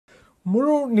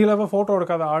முழு நிலவை ஃபோட்டோ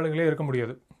எடுக்காத ஆளுங்களே இருக்க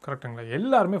முடியாது. கரெக்டுங்களா?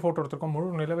 எல்லாருமே ஃபோட்டோ எடுத்திருக்கோம், முழு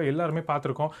நிலவை எல்லாருமே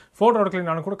பார்த்துருக்கோம். ஃபோட்டோ எடுக்கல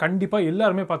நானும் கூட கண்டிப்பாக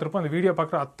எல்லாருமே பார்த்துருப்போம். அந்த வீடியோ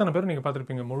பார்க்குற அத்தனை பேர் நீங்கள்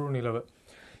பார்த்துருப்பீங்க முழு நிலவை.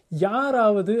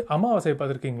 யாராவது அமாவாசையை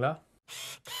பார்த்துருக்கீங்களா?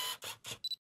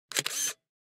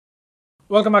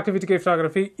 Welcome back to with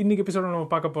photography. இன்னைக்கு எபிசோட நம்ம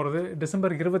பார்க்க போகிறது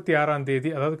டிசம்பர் 26,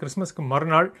 அதாவது கிறிஸ்மஸ்க்கு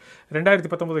மறுநாள்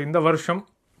 2019 இந்த வருஷம்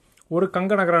ஒரு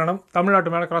கங்கண கிரகணம்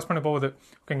தமிழ்நாட்டு மேலே கிராஸ் பண்ண போகுது.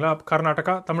 ஓகேங்களா?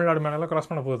 கர்நாடகா தமிழ்நாடு மேலே கிராஸ்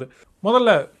பண்ண போகுது.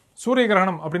 முதல்ல சூரிய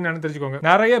கிரகணம் அப்படின்னு என்ன தெரிஞ்சுக்கோங்க.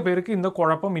 நிறைய பேருக்கு இந்த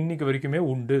குழப்பம் இன்னைக்கு வரைக்குமே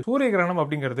உண்டு. சூரிய கிரகணம்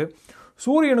அப்படிங்கிறது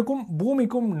சூரியனுக்கும்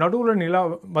பூமிக்கும் நடுவில் நிலா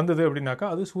வந்தது அப்படின்னாக்கா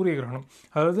அது சூரிய கிரகணம்.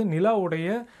 அதாவது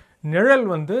நிலாவுடைய நிழல்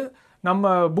நம்ம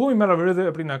பூமி மேலே விழுது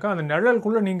அப்படின்னாக்கா அந்த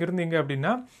நிழலுக்குள்ளே நீங்கள் இருந்தீங்க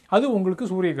அப்படின்னா அது உங்களுக்கு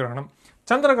சூரிய கிரகணம்.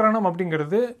 சந்திர கிரகணம்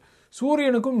அப்படிங்கிறது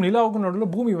சூரியனுக்கும் நிலாவுக்கும்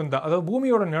நடுவில் பூமி வந்தா, அதாவது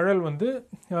பூமியோட நிழல்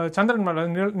சந்திரன் மேலே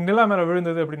நிலா மேலே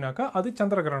விழுந்தது அப்படின்னாக்கா அது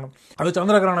சந்திர கிரகணம். அது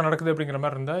சந்திர கிரகணம் நடக்குது அப்படிங்கிற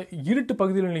மாதிரி இருந்தால் இருட்டு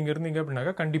பகுதியில் நீங்கள் இருந்தீங்க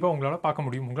அப்படின்னாக்கா கண்டிப்பாக உங்களால் பார்க்க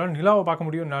முடியும். உங்களால் நிலாவை பார்க்க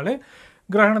முடியும்னாலே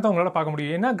கிரகணத்தை உங்களால் பார்க்க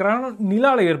முடியும். ஏன்னா கிரகணம்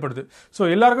நிலாவில் ஏற்படுது. ஸோ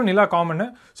எல்லாருக்கும் நிலா காமனு.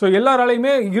 ஸோ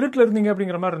எல்லாராலையுமே இருட்டில் இருந்தீங்க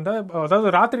அப்படிங்கிற மாதிரி இருந்தால்,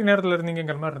 அதாவது ராத்திரி நேரத்தில்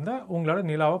இருந்தீங்கிற மாதிரி இருந்தால் உங்களால்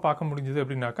நிலாவை பார்க்க முடிஞ்சுது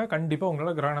அப்படின்னாக்கா கண்டிப்பாக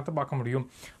உங்களால் கிரகணத்தை பார்க்க முடியும்.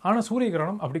 ஆனால் சூரிய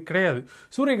கிரகணம் அப்படி கிடையாது.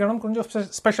 சூரிய கிரகணம் கொஞ்சம்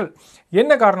ஸ்பெஷல்.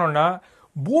 என்ன காரணம்னா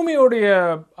பூமியோடைய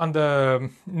அந்த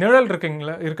நிழல்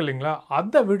இருக்கு இல்லைங்களா,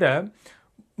 அதை விட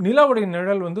நிலாவுடைய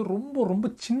நிழல் ரொம்ப ரொம்ப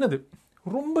சின்னது,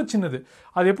 ரொம்ப சின்னது.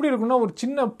 அது எப்படி இருக்குன்னா ஒரு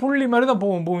சின்ன புள்ளி மாதிரி தான்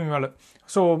போகும் பூமி மேலே.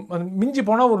 ஸோ அது மிஞ்சி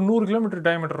போனால் ஒரு 100 கிலோமீட்டர்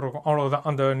டயமீட்டர் இருக்கும், அவ்வளோதான்.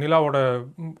 அந்த நிலாவோட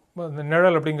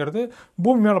நிழல் அப்படிங்கிறது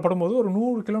பூமி மேலே படும்போது ஒரு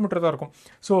 100 கிலோமீட்டர் தான் இருக்கும்.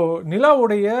 ஸோ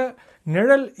நிலாவுடைய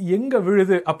நிழல் எங்கே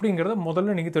விழுது அப்படிங்கிறத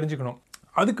முதல்ல நீங்கள் தெரிஞ்சுக்கணும்.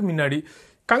 அதுக்கு முன்னாடி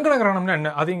கங்கண கிரகணம்னா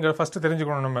என்ன அதைங்க ஃபஸ்ட்டு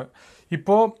தெரிஞ்சுக்கணும். நம்ம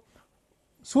இப்போது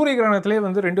சூரிய கிரகணத்திலே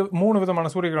 3 விதமான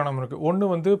சூரிய கிரகணம் இருக்குது.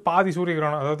 ஒன்று பாதி சூரிய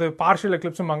கிரகணம், அதாவது பார்ஷியல்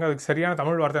எக்லிப்ஸும்பாங்க. அதுக்கு சரியான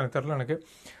தமிழ் வார்த்தை எனக்கு தெரியல எனக்கு.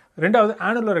 ரெண்டாவது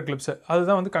ஆனுலர் எக்லிப்ஸ்,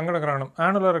 அதுதான் கங்கண கிரகணம்.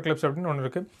 ஆனுலர் எக்லிப்ஸ் அப்படின்னு ஒன்று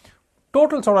இருக்குது.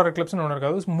 டோட்டல் சோலார் எக்லிப்ஸ்னு ஒன்று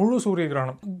இருக்குது, அது முழு சூரிய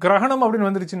கிரகணம். கிரகணம் அப்படின்னு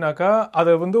வந்துருச்சுனாக்கா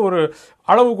அதை ஒரு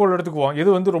அளவுகோல் எடுத்துக்குவோம்,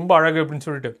 எது ரொம்ப அழகு அப்படின்னு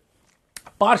சொல்லிட்டு.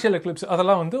 பார்ஷியல் எக்லிப்ஸ்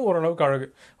அதெல்லாம் ஓரளவுக்கு அழகு.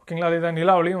 ஓகேங்களா? அதே தான்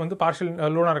நிலாவிலையும்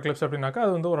பார்ஷியல் லூனார் எக்லிப்ஸ் அப்படின்னாக்கா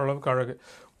அது ஓரளவுக்கு அழகு.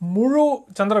 முழு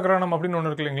சந்திர கிரகணம் அப்படின்னு ஒன்று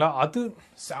இருக்கு இல்லைங்களா, அது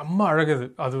செம்ம அழகுது.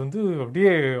 அது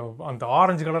அப்படியே அந்த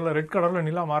ஆரஞ்சு கலரில் ரெட் கலரில்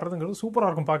நிலா மாறுறதுங்கிறது சூப்பராக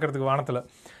இருக்கும் பார்க்குறதுக்கு வானத்தில்.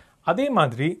 அதே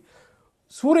மாதிரி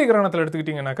சூரிய கிரகணத்தில்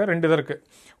எடுத்துக்கிட்டிங்கனாக்கா 2 இதாக இருக்குது.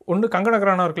 ஒன்று கங்கண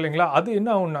கிரகணம் இருக்குது இல்லைங்களா, அது என்ன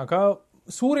ஆகும்னாக்கா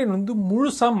சூரியன்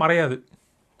முழுசாக மறையாது.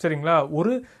 சரிங்களா?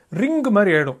 ஒரு ரிங்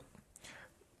மாதிரி ஆகிடும்.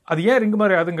 அது ஏன் ரிங்கு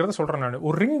மாதிரி ஆகுதுங்கிறத சொல்கிறேன் நான்.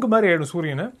 ஒரு ரிங்கு மாதிரி ஆகிடும்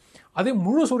சூரியனை. அதே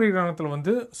முழு சூரிய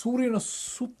கிரகணத்தில் சூரியனை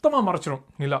சுத்தமாக மறைச்சிடும்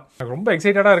நிலா. எனக்கு ரொம்ப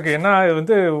எக்ஸைட்டடாக இருக்குது. ஏன்னா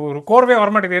இது ஒரு கோர்வையாக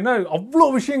வரமாட்டேங்குது. ஏன்னா அவ்வளோ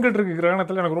விஷயங்கள் இருக்குது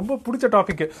கிரகணத்தில். எனக்கு ரொம்ப பிடிச்ச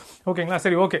டாப்பிக்கு. ஓகேங்களா?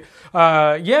 சரி, ஓகே.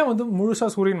 ஏன் முழுசாக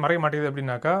சூரியன் மறைய மாட்டேங்குது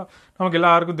அப்படின்னாக்கா நமக்கு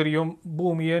எல்லாருக்கும் தெரியும்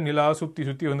பூமியை நிலா சுற்றி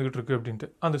சுற்றி வந்துக்கிட்டு இருக்குது அப்படின்ட்டு.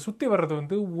 அந்த சுற்றி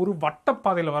வர்றது ஒரு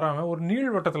வட்டப்பாதையில் வராமல் ஒரு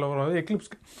நீள் வட்டத்தில் வரும் எக்லிப்ஸ்.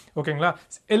 ஓகேங்களா?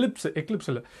 எக்லிப்ஸ்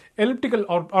இல்லை, எலிப்டிக்கல்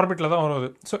ஆர்பிட்டில் தான் வருவது.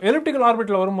 ஸோ எலிப்டிக்கல்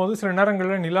ஆர்பிட்டில் வரும்போது சில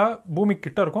நேரங்களில் நிலா பூமி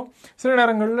கிட்ட இருக்கும், சில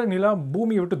நேரங்களில் நிலா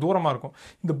பூமியை விட்டு தூரமாக இருக்கும்.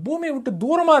 இந்த பூமியை விட்டு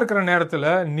தூரமாக இருக்கிற நேரத்தில்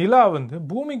நிலா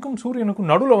பூமிக்கும்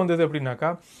சூரியனுக்கும் நடுவில் வந்தது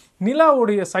அப்படின்னாக்கா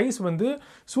நிலாவுடைய சைஸ்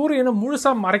சூரியனை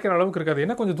முழுசாக மறைக்கிற அளவுக்கு இருக்காது,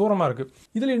 ஏன்னா கொஞ்சம் தூரமாக இருக்குது.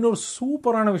 இதில் இன்னொரு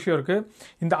சூப்பரான விஷயம் இருக்குது.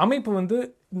 இந்த அமைப்பு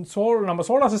நம்ம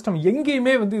சோலார் சிஸ்டம்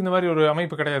எங்கேயுமே இந்த மாதிரி ஒரு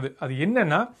அமைப்பு கிடையாது. அது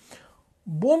என்னன்னா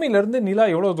பூமியிலேருந்து நிலா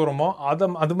எவ்வளோ தூரமோ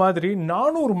அது மாதிரி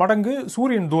 400 மடங்கு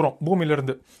சூரியன் தூரம்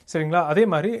பூமியிலேருந்து. சரிங்களா? அதே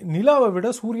மாதிரி நிலாவை விட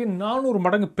சூரியன் 400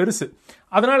 மடங்கு பெருசு.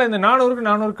 அதனால் இந்த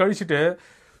 400 கழிச்சுட்டு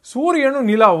சூரியனும்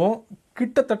நிலாவும்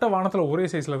கிட்டத்தட்ட வானத்தில் ஒரே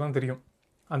சைஸில் தான் தெரியும்.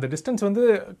 அந்த டிஸ்டன்ஸ்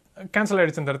கேன்சல்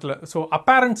ஆகிடுச்சு அந்த இடத்துல. ஸோ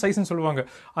அப்பேரண்ட் சைஸ்ன்னு சொல்லுவாங்க.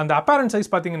 அந்த அப்பேரண்ட்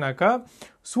சைஸ் பார்த்தீங்கன்னாக்கா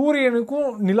சூரியனுக்கும்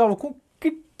நிலாவுக்கும்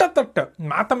கிட்டத்தட்ட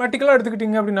மேத்தமேட்டிக்கலாக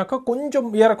எடுத்துக்கிட்டிங்க அப்படின்னாக்கா கொஞ்சம்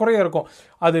ஏறக்குறைய இருக்கும்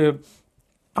அது.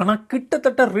 ஆனால்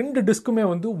கிட்டத்தட்ட 2 டிஸ்க்குமே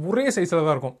ஒரே சைஸில்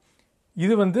தான் இருக்கும்.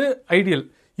 இது ஐடியல்.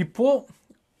 இப்போது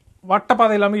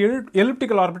வட்டப்பாதை இல்லாமல்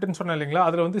எலிப்டிக்கல் ஆர்பிட்னு சொன்னேன் இல்லைங்களா,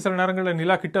 அதில் சில நேரங்களில்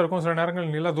நிலா கிட்ட இருக்கும், சில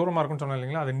நேரங்களில் நிலா தூரமாக இருக்கும்னு சொன்னேன்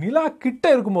இல்லைங்களா. அது நிலா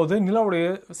கிட்ட இருக்கும்போது நிலாவுடைய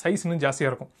சைஸ் இன்னும்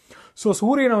ஜாஸ்தியாக இருக்கும். ஸோ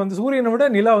சூரியனை விட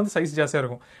நிலா சைஸ் ஜாஸ்தியாக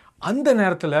இருக்கும். அந்த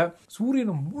நேரத்தில்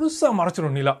சூரியனை முழுசாக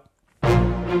மறைச்சிடும் நிலா.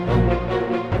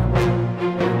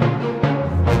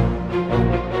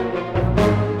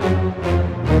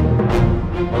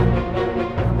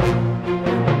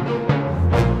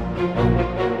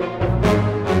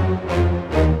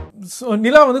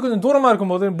 நிலா கொஞ்சம் தூரமாக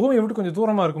இருக்கும்போது, பூமியை விட்டு கொஞ்சம்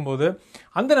தூரமாக இருக்கும்போது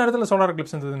அந்த நேரத்தில் சோலார்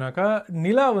எக்லிப்ஸ் இருந்ததுனாக்கா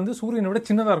நிலா சூரியனை விட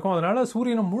சின்னதாக இருக்கும். அதனால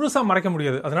சூரியனை முழுசாக மறைக்க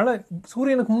முடியாது. அதனால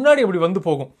சூரியனுக்கு முன்னாடி அப்படி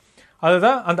போகும்.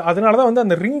 அதுதான் அதனால தான்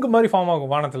அந்த ரிங் மாதிரி ஃபார்ம்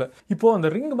ஆகும் வானத்தில். இப்போது அந்த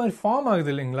ரிங் மாதிரி ஃபார்ம்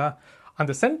ஆகுது இல்லைங்களா,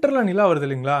 அந்த சென்டரில் நிலா வருது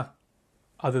இல்லைங்களா,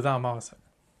 அதுதான் அமாவாசை.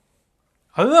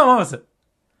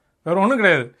 வேற ஒன்றும்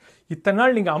கிடையாது. இத்தனை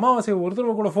நாள் நீங்கள் அமாவாசை ஒரு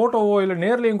தடவை கூட ஃபோட்டோவோ இல்லை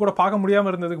நேர்லையும் கூட பார்க்க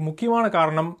முடியாமல் இருந்ததுக்கு முக்கியமான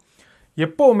காரணம்,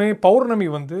 எப்போவுமே பௌர்ணமி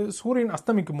வந்து சூரியன்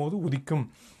அஸ்தமிக்கும் போது உதிக்கும்.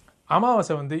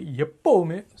 அமாவாசை வந்து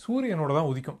எப்போவுமே சூரியனோட தான்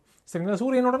உதிக்கும். சரிங்களா?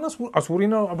 சூரியனோடனா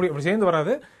சூரியனும் அப்படி சேர்ந்து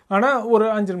வராது. ஆனால் ஒரு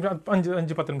 5 நிமிஷம்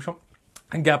 5-10 நிமிஷம்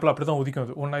கேப்பில் அப்படி தான் உதிக்கும்.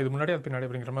 அது ஒன்றா இது முன்னாடி அது பின்னாடி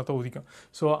அப்படிங்கிற மாதிரி தான் உதிக்கும்.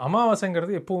 ஸோ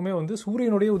அமாவாசைங்கிறது எப்போவுமே வந்து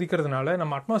சூரியனுடைய உதிக்கிறதுனால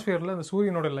நம்ம அட்மாஸ்பியரில் அந்த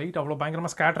சூரியனோட லைட் அவ்வளோ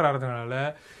பயங்கரமாக ஸ்கேட்டர் ஆகிறதுனால,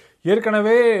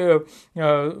 ஏற்கனவே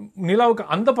நிலாவுக்கு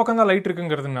அந்த பக்கம் தான் லைட்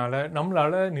இருக்குங்கிறதுனால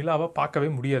நம்மளால் நிலாவை பார்க்கவே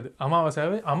முடியாது.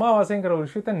 அமாவாசைங்கிற ஒரு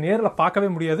விஷயத்த நேரில் பார்க்கவே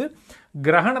முடியாது.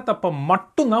 கிரகணத்தப்போ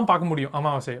மட்டும்தான் பார்க்க முடியும்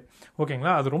அமாவாசையை.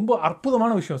 ஓகேங்களா? அது ரொம்ப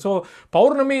அற்புதமான விஷயம். ஸோ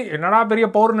பௌர்ணமி என்னடா பெரிய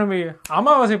பௌர்ணமி,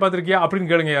 அமாவாசை பார்த்துருக்கியா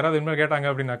அப்படின்னு கேளுங்க யாராவது என்ன கேட்டாங்க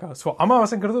அப்படின்னாக்கா. ஸோ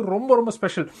அமாவாசைங்கிறது ரொம்ப ரொம்ப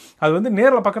ஸ்பெஷல். அது வந்து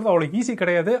நேரில் பார்க்குறது அவ்வளோ ஈஸி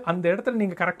கிடையாது. அந்த இடத்துல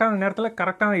நீங்கள் கரெக்டான நேரத்தில்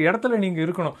கரெக்டான இடத்துல நீங்கள்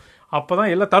இருக்கணும். அப்போ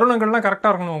தான் எல்லா தருணங்கள்லாம்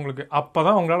கரெக்டாக இருக்கணும் உங்களுக்கு. அப்போ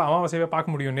தான் உங்களால் அமாவாசையை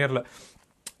பார்க்க முடியும் நேரில்.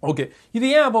 ஓகே, இது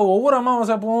ஏன் அப்போ ஒவ்வொரு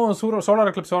அமாவாசை அப்பவும் சோலார்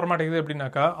எக்லிப்ஸ் வர மாட்டேங்குது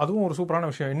அப்படின்னாக்கா, அதுவும் ஒரு சூப்பரான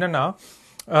விஷயம். என்னென்னா,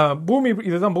 பூமி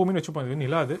இதுதான் பூமின்னு வச்சுப்போம், இது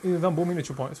நிலா, இதுதான் பூமின்னு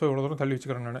வச்சுப்போம். ஸோ இவ்வளோ தூரம் தள்ளி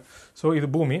வச்சுக்கிறேன் நான். ஸோ இது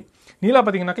பூமி. நிலா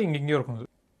பார்த்தீங்கன்னாக்கா இங்கேயும் இருக்கும்.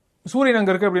 சூரியன்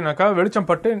அங்கே இருக்குது அப்படின்னாக்கா வெளிச்சம்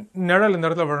பட்டு நிழல் இந்த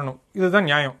இடத்துல விழணும். இதுதான்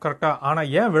நியாயம், கரெக்டாக. ஆனால்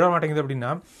ஏன் விழ மாட்டேங்குது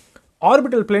அப்படின்னா,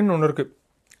 ஆர்பிட்டல் பிளேன் ஒன்று இருக்குது.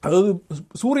 அதாவது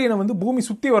சூரியனை வந்து பூமி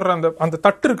சுற்றி வர்ற அந்த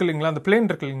தட்டு இருக்கு இல்லைங்களா, அந்த பிளேன்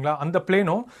இருக்கு இல்லைங்களா, அந்த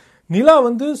பிளேனும் நிலா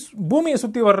வந்து பூமியை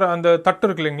சுற்றி வர்ற அந்த தட்டு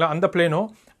இருக்கு இல்லைங்களா, அந்த பிளேனும்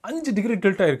 5 டிகிரி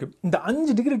டில்ட்டாக இருக்குது. இந்த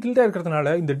 5 டிகிரி டில்ட்டாக இருக்கிறதுனால,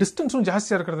 இந்த டிஸ்டன்ஸும்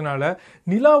ஜாஸ்தியாக இருக்கிறதுனால,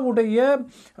 நிலாவுடைய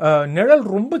நிழல்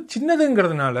ரொம்ப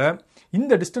சின்னதுங்கிறதுனால,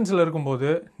 இந்த டிஸ்டன்ஸில் இருக்கும்போது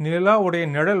நிலாவுடைய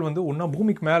நிழல் வந்து ஒன்றா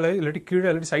பூமிக்கு மேலே இல்லாட்டி கீழே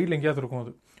இல்லாட்டி சைடில் எங்கேயாவது இருக்கும்.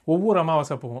 அது ஒவ்வொரு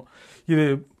அமாவாசை போகும். இது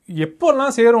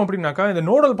எப்போல்லாம் சேரும் அப்படின்னாக்கா, இந்த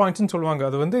நோடல் பாயிண்ட்ஸ்னு சொல்லுவாங்க.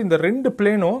 அது வந்து இந்த 2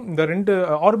 பிளேனும் இந்த 2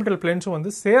 ஆர்பிட்டல் பிளேன்ஸும்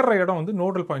வந்து சேர்ற இடம் வந்து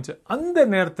நோடல் பாயிண்ட்ஸ். அந்த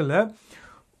நேரத்தில்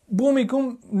பூமிக்கும்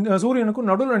சூரியனுக்கும்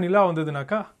நடுவில் நிலா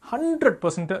வந்ததுனாக்கா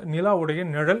 100% நிலாவுடைய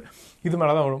நிழல் இது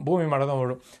மேலே தான் வரும், பூமி மேலே தான்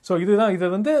வரும். ஸோ இது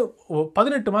வந்து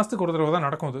 18 மாதத்துக்கு ஒரு தடவை தான்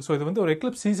நடக்கும். ஸோ இது வந்து ஒரு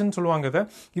எக்லிப்ஸ் சீசன் சொல்லுவாங்க. இதை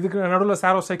இதுக்கு நடுவில்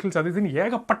சாரோ சைக்கிள்ஸ் அது இதுன்னு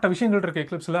ஏகப்பட்ட விஷயங்கள் இருக்குது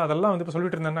எக்லிப்ஸில். அதெல்லாம் வந்து இப்போ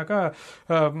சொல்லிட்டு இருந்தேன்னாக்கா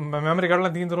மெமரி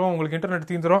கார்டெலாம் தீந்துரும், உங்களுக்கு இன்டர்நெட்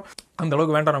தீந்துரும், அந்த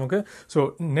அளவுக்கு வேண்டாம் நமக்கு. ஸோ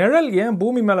நிழல் ஏன்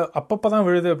பூமி மேலே அப்பப்போ தான்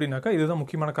விழுது அப்படின்னாக்கா இதுதான்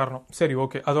முக்கியமான காரணம். சரி,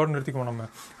 ஓகே, அதோடு நிறுத்திக்குவோம். நம்ம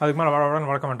அதுக்கு மேலே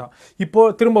வளர்க்க வேண்டாம்.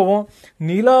 இப்போது திரும்பவும்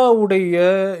நிலாவுடைய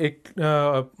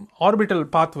ஆர்பிட்டல்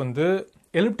பாத் வந்து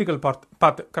எலிப்டிக்கல்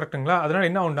பாத், கரெக்டுங்களா? அதனால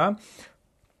என்ன ஆகும்னா,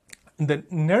 இந்த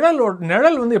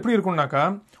நிழல் வந்து எப்படி இருக்கும்னாக்கா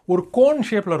ஒரு கோன்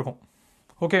ஷேப்பில் இருக்கும்.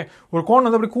 ஓகே, ஒரு கோன்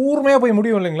வந்து அப்படி கூர்மையாக போய்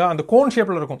முடியும் இல்லைங்களா, அந்த கோன்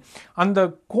ஷேப்பில் இருக்கும். அந்த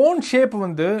கோன் ஷேப்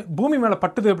வந்து பூமி மேலே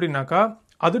பட்டுது அப்படின்னாக்கா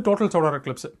அது டோட்டல் சோலார்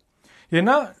எக்லிப்ஸ்.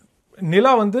 ஏன்னா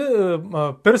நிலா வந்து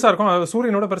பெருசாக இருக்கும், அதாவது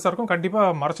சூரியனோட பெருசாக இருக்கும்,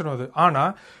 கண்டிப்பாக மறைச்சிடும் அது.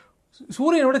 ஆனால்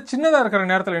சூரியனோட சின்னதாக இருக்கிற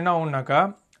நேரத்தில் என்ன ஆகும்னாக்கா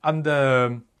அந்த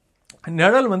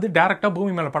நிழல் வந்து டைரெக்டாக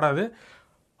பூமி மேலே படாது.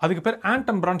 அதுக்கு பேர்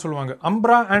ஆண்டம்பிரான்னு சொல்லுவாங்க.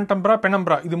 அம்ப்ரா, ஆண்டம்பிரா,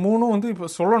 பெனம்பிரா, இது மூணும் வந்து இப்போ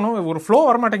சொல்லணும், ஒரு ஃப்ளோ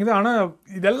வரமாட்டேங்குது. ஆனால்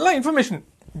இதெல்லாம் இன்ஃபர்மேஷன்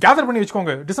கேதர் பண்ணி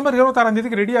வச்சுக்கோங்க. டிசம்பர்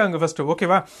 26 ரெடி ஆகுங்க ஃபர்ஸ்ட்,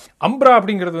 ஓகேவா? அம்ப்ரா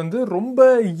அப்படிங்கிறது வந்து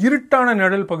ரொம்ப இருட்டான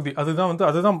நிழல் பகுதி.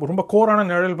 அதுதான் ரொம்ப கோரான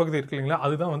நிழல் பகுதி இருக்கு இல்லைங்களா,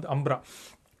 அதுதான் வந்து அம்ப்ரா.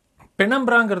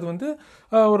 பெனம்பிராங்கிறது வந்து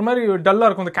ஒரு மாதிரி டல்லாக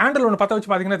இருக்கும். அந்த கேண்டில் ஒன்று பற்ற வச்சு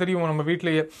பார்த்தீங்கன்னா தெரியும், நம்ம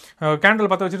வீட்டிலேயே கேண்டில்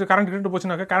பற்ற வச்சுட்டு கரண்ட்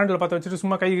போச்சுனாக்கா கேண்டில் பற்ற வச்சுட்டு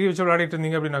சும்மா கை வச்சு விளையாடிட்டு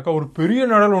இருந்தீங்க அப்படின்னாக்கா ஒரு பெரிய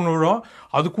நிழல் ஒன்று விடும்.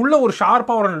 அதுக்குள்ளே ஒரு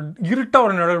ஷார்ப்பாக ஒரு இருட்டாக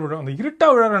ஒரு நிழல் விடும். அந்த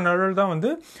இருட்டாக விழுற நிழல் தான்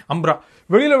வந்து அம்ப்ரா.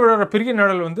 வெளியில் விழுற பெரிய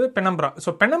நிழல் வந்து பெனம்பிரா.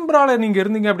 ஸோ பெனம்பிராவில் நீங்கள்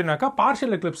இருந்தீங்க அப்படின்னாக்கா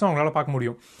பார்ஷியல் எக்லிப்ஸ் தான் உங்களால் பார்க்க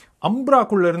முடியும்.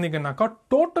 அம்ப்ராக்குள்ளே இருந்தீங்கன்னாக்கா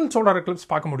டோட்டல் சோலார்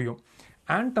எக்லிப்ஸ் பார்க்க முடியும்.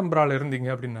 ஆண்டம்பிராவில் இருந்தீங்க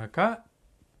அப்படின்னாக்கா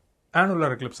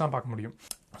ஆனுலர் எக்லிப்ஸ் தான் பார்க்க முடியும்.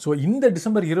 ஸோ இந்த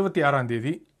டிசம்பர்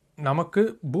 26 நமக்கு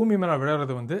பூமி மேலே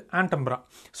விழுறது வந்து ஆண்டம்பிரா.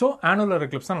 ஸோ ஆனுலர்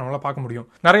எக்லிப்ஸ் தான் நம்மளால் பார்க்க முடியும்.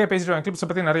 நிறைய பேசிட்டோம், எக்லிப்ஸை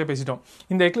பற்றி நிறைய பேசிட்டோம்.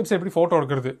 இந்த எக்லிப்ஸ் எப்படி ஃபோட்டோ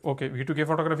எடுக்கிறது? ஓகே, V2K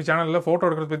ஃபோட்டோகிராஃபி சேனலில் ஃபோட்டோ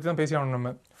எடுக்கிறது பற்றி தான் பேசி ஆகணும்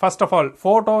நம்ம. ஃபர்ஸ்ட் ஆஃப் ஆல்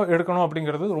ஃபோட்டோ எடுக்கணும்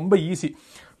அப்படிங்கிறது ரொம்ப ஈஸி.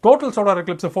 டோட்டல் சோலார்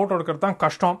எக்லிப்ஸை ஃபோட்டோ எடுக்கிறது தான்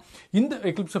கஷ்டம். இந்த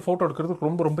எக்லிப்ஸை ஃபோட்டோ எடுக்கிறது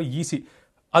ரொம்ப ரொம்ப ஈஸி.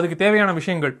 அதுக்கு தேவையான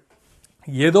விஷயங்கள்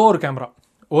ஏதோ ஒரு கேமரா,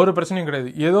 ஒரு பிரச்சனையும் கிடையாது.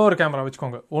 ஏதோ ஒரு கேமரா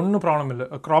வச்சுக்கோங்க, ஒன்றும் ப்ராப்ளம் இல்லை.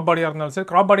 கிராப் பாடியாக இருந்தாலும் சரி,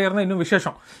 கிராப் பாடியாக இருந்தால் இன்னும்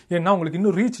விசேஷம். ஏன்னா உங்களுக்கு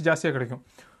இன்னும் ரீச் ஜாஸ்தியாக கிடைக்கும்.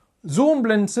 ஜூம்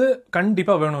லென்ஸு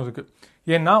கண்டிப்பாக வேணும் அதுக்கு.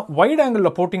 ஏன்னா வைட்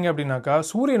ஆங்கிளில் போட்டிங்க அப்படின்னாக்கா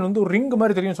சூரியன் வந்து ஒரு ரிங்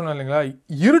மாதிரி தெரியும் சொன்னேன் இல்லைங்களா,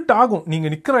 இருட்டாகும்.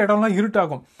 நீங்கள் நிற்கிற இடம்லாம்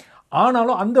இருட்டாகும்.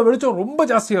 ஆனாலும் அந்த வெளிச்சம் ரொம்ப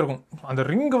ஜாஸ்தியாக இருக்கும். அந்த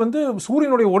ரிங்கு வந்து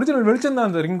சூரியனுடைய ஒரிஜினல் வெளிச்சம் தான்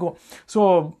அந்த ரிங்கும். ஸோ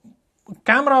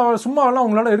கேமரா சும்மாவெல்லாம்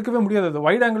உங்களால் எடுக்கவே முடியாது. அது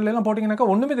வைட் ஆங்கிள்லாம் போட்டிங்கனாக்கா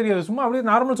ஒன்றுமே தெரியாது. சும்மா அப்படியே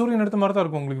நார்மல் சூரியன் எடுத்த மாதிரி தான்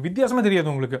இருக்கும். உங்களுக்கு வித்தியாசமாக தெரியாது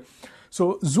உங்களுக்கு. ஸோ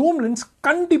ஜூம் லென்ஸ்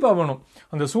கண்டிப்பாக வேணும்.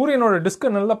 அந்த சூரியனோட டிஸ்கை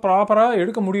நல்லா ப்ராப்பராக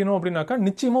எடுக்க முடியணும் அப்படின்னாக்கா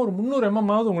நிச்சயமாக ஒரு 300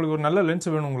 mm உங்களுக்கு ஒரு நல்ல லென்ஸ்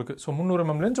வேணும் உங்களுக்கு. ஸோ 300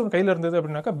 mm லென்ஸ் உங்கள் கையில் இருந்தது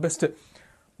அப்படின்னாக்கா பெஸ்ட்டு.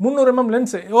 300 mm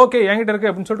லென்ஸ் ஓகே என்கிட்ட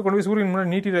இருக்குது அப்படின்னு சொல்லிட்டு கொண்டு போய் சூரியன்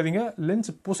முன்னாடி நீட்டிடாதீங்க.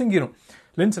 லென்ஸ் பொசுங்கிடும்.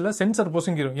 லென்ஸில் சென்சர்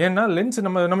பொசுங்கிடும். ஏன்னா லென்ஸ்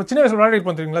நம்ம சின்ன வயசில் விளையாடி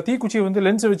பண்ணுறீங்களா, தீக்குச்சியை வந்து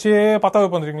லென்ஸை வச்சே பற்ற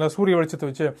வைப்போம் தெரியுங்களா, சூரிய வெளிச்சத்தை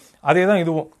வச்சு. அதே தான்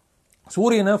இதுவும்.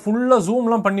 சூரியனை ஃபுல்லாக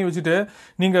ஜூம்லாம் பண்ணி வச்சுட்டு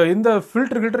நீங்கள் எந்த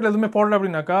ஃபில்டர் எதுவுமே போடல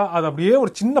அப்படின்னாக்கா அது அப்படியே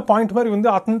ஒரு சின்ன பாயிண்ட் மாதிரி வந்து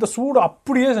அந்த சூடு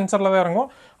அப்படியே சென்சரில் தான் இறங்கும்,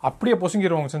 அப்படியே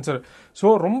பொசுங்கிடுவாங்க சென்சர்.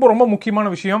 ஸோ ரொம்ப ரொம்ப முக்கியமான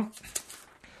விஷயம்,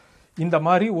 இந்த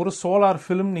மாதிரி ஒரு சோலார்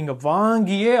ஃபிலிம் நீங்கள்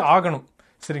வாங்கியே ஆகணும்.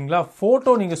 சரிங்களா?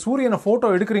 ஃபோட்டோ நீங்கள் சூரியனை ஃபோட்டோ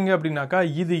எடுக்கிறீங்க அப்படின்னாக்கா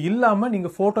இது இல்லாமல்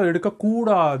நீங்கள் ஃபோட்டோ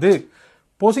எடுக்கக்கூடாது,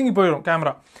 பொசுங்கி போயிடும்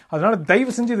கேமரா. அதனால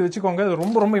தயவு செஞ்சு இது வச்சுக்கோங்க, இது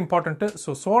ரொம்ப ரொம்ப இம்பார்ட்டன்ட்டு. ஸோ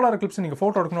சோலார் எக்லிப்ஸ் நீங்கள்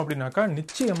ஃபோட்டோ எடுக்கணும் அப்படின்னாக்கா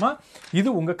நிச்சயமாக இது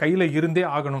உங்கள் கையில் இருந்தே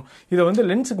ஆகணும். இதை வந்து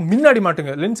லென்ஸுக்கு முன்னாடி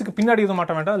மாட்டுங்க, லென்ஸுக்கு பின்னாடி எதுவும்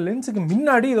மாட்ட வேண்டாம், லென்ஸுக்கு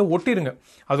முன்னாடி இதை ஒட்டிடுங்க.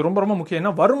 அது ரொம்ப ரொம்ப முக்கியம்.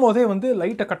 ஏன்னா வரும்போதே வந்து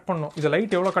லைட்டை கட் பண்ணணும். இது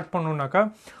லைட் எவ்வளோ கட் பண்ணணும்னாக்கா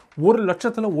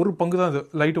 1,00,000ல் 1 பங்கு தான் அது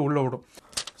லைட்டு உள்ளே விடும்.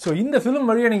 ஸோ இந்த ஃபிலிம்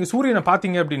வழியாக நீங்கள் சூரியனை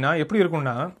பார்த்தீங்க அப்படின்னா எப்படி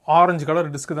இருக்கும்னா ஆரஞ்சு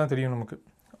கலர் டிஸ்க்கு தான் தெரியும் நமக்கு.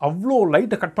 அவ்வளோ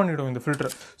லைட்டை கட் பண்ணிவிடும் இந்த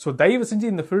ஃபில்டர். ஸோ தயவு செஞ்சு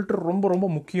இந்த ஃபில்டர் ரொம்ப ரொம்ப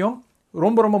முக்கியம்,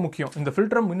 ரொம்ப ரொம்ப முக்கியம். இந்த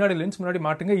ஃபில்டரை முன்னாடி லென்ஸ் முன்னாடி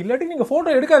மாட்டுங்க. இல்லாட்டி நீங்கள்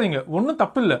ஃபோட்டோ எடுக்காதீங்க, ஒன்றும்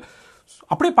தப்பு இல்லை,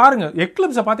 அப்படியே பாருங்க,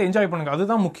 எக்லிப்ஸை பார்த்து என்ஜாய் பண்ணுங்க,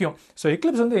 அதுதான் முக்கியம். ஸோ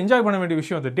எக்லிப்ஸ் வந்து என்ஜாய் பண்ண வேண்டிய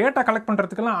விஷயம். அது டேட்டா கலெக்ட்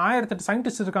பண்ணுறதுக்கெல்லாம் 1008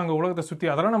 சயின்டிஸ்ட் இருக்காங்க உலகத்தை சுற்றி,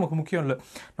 அதெல்லாம் நமக்கு முக்கியம் இல்லை.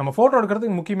 நம்ம ஃபோட்டோ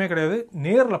எடுக்கிறதுக்கு முக்கியமே கிடையாது.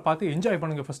 நேரில் பார்த்து என்ஜாய்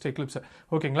பண்ணுங்க ஃபர்ஸ்ட் எக்லிப்ஸை.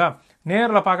 ஓகேங்களா?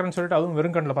 நேரில் பார்க்குறேன்னு சொல்லிட்டு அதுவும்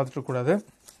வெறுங்கண்ணில் பார்த்துட்டு இருக்கக்கூடாது.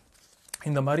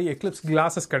 இந்த மாதிரி எக்லிப்ஸ்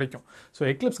கிளாஸஸ் கிடைக்கும். ஸோ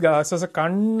எக்லிப்ஸ் கிளாஸஸை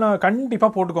கண்டிப்பாக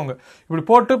போட்டுக்கோங்க. இப்படி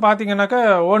போட்டு பார்த்தீங்கன்னாக்கா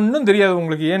ஒன்றும் தெரியாது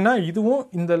உங்களுக்கு. ஏன்னா இதுவும்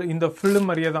இந்த ஃபில்ம்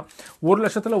மாதிரியே தான்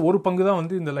 1,00,000ல் 1 பங்கு தான்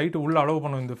வந்து இந்த லைட்டு உள்ள அளவு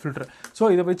பண்ணும் இந்த ஃபில்டர்.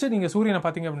 ஸோ இதை வச்சு நீங்கள் சூரியனை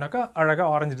பார்த்தீங்க அப்படின்னாக்கா அழகாக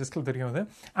ஆரஞ்சு டிஸ்கில் தெரியும். அது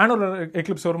ஆனுவல்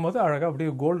எக்லிப்ஸ் வரும்போது அழகாக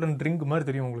அப்படியே கோல்டன் ரிங் மாதிரி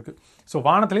தெரியும் உங்களுக்கு. ஸோ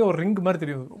வானத்திலேயே ஒரு ரிங் மாதிரி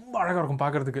தெரியும், ரொம்ப அழகாக இருக்கும்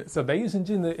பார்க்குறதுக்கு. ஸோ தயவு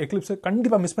செஞ்சு இந்த எக்லிப்ஸை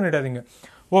கண்டிப்பாக மிஸ் பண்ணிடாதீங்க.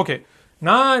 ஓகே,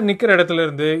 நான் நிற்கிற இடத்துல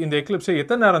இருந்து இந்த எக்லிப்ஸை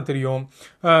எத்தனை நேரம் தெரியும்,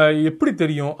 எப்படி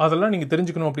தெரியும், அதெல்லாம் நீங்கள்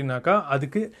தெரிஞ்சுக்கணும் அப்படின்னாக்கா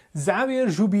அதுக்கு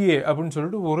ஜாவியர் ஜூபியே அப்படின்னு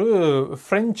சொல்லிட்டு ஒரு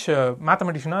ஃப்ரெஞ்சு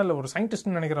மேத்தமெட்டிஷனாக இல்லை ஒரு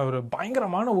சயின்டிஸ்ட்னு நினைக்கிற ஒரு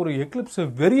பயங்கரமான ஒரு எக்லிப்ஸ்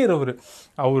வெறியர்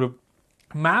அவர்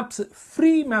மேப்ஸ்,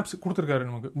 ஃப்ரீ மேப்ஸ்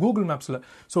கொடுத்துருக்காரு நமக்கு கூகுள் மேப்ஸில்.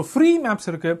 ஸோ ஃப்ரீ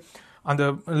மேப்ஸ் இருக்குது, அந்த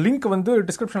லிங்க் வந்து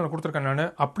டிஸ்கிரிப்ஷனில் கொடுத்துருக்கேன்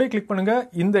நான். அப்படியே கிளிக் பண்ணுங்கள்,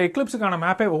 இந்த எக்லிப்ஸுக்கான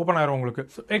மேப்பே ஓப்பன் ஆயிரும் உங்களுக்கு.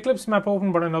 ஸோ எக்லிப்ஸ் மேப்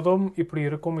ஓப்பன் பண்ணதும் இப்படி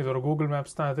இருக்கும். இது ஒரு கூகுள்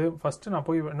மேப்ஸ் தான். அது ஃபஸ்ட்டு நான்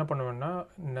போய் என்ன பண்ணுவேன்னா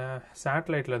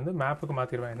சேட்டலைட்லேருந்து மேப்புக்கு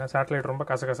மாற்றிடுவேன். ஏன்னா சேட்டலைட் ரொம்ப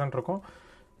கசகசன்னு இருக்கும்,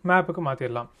 மேப்புக்கு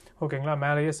மாற்றிடலாம். ஓகேங்களா?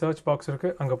 மேலேயே சர்ச் பாக்ஸ்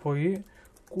இருக்குது, அங்கே போய்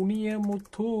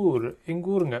குனியமுத்தூர்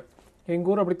எங்கள்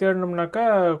ஊர் அப்படி தேடினோம்னாக்கா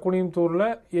குனியமுத்தூரில்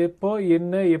எப்போ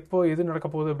எது நடக்க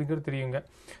போகுது அப்படிங்கிறது தெரியுங்க.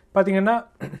 பார்த்தீங்கன்னா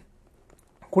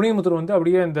குனியமுத்தூர் வந்து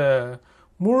அப்படியே இந்த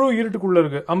முழு இருட்டுக்குள்ளே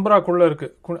இருக்குது, அம்பராக்குள்ளே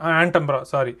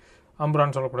இருக்குது.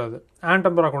 அம்பரான்னு சொல்லக்கூடாது,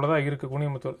 ஆண்டம்பராக்குள்ளே தான் இருக்குது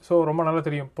குனியமுத்தூர். ஸோ ரொம்ப நல்லா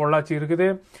தெரியும். பொள்ளாச்சி இருக்குது,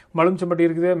 மலும்சம்பட்டி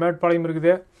இருக்குது, மேட்பாளையம்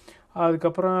இருக்குது,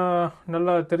 அதுக்கப்புறம்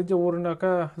நல்லா தெரிஞ்ச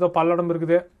ஊருனாக்கா ஏதோ பல்லடம்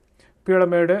இருக்குது,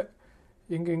 பீளமேடு.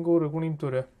 எங்கள் ஊர்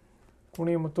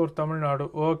குனியமுத்தூர் தமிழ்நாடு.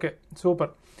 Okay,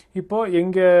 super. இப்போது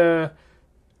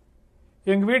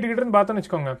எங்கள் வீட்டுக்கிட்டேருந்து பார்த்தோன்னு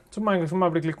வச்சுக்கோங்க, சும்மா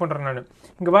அப்படி கிளிக் பண்ணுறேன் நான்.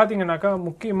 இங்கே பார்த்தீங்கன்னாக்கா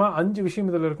முக்கியமாக 5 விஷயம்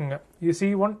இதில் இருக்குங்க. இது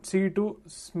C1, C2,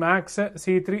 maths,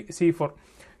 C3, C4.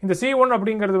 இந்த C1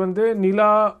 அப்படிங்கிறது வந்து நிலா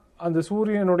அந்த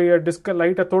சூரியனுடைய டிஸ்க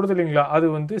லைட்டை தொடுது இல்லைங்களா, அது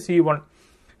வந்து C1.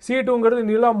 C2ங்கிறது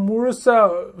நிலா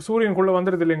முழுசாக சூரியனுக்குள்ளே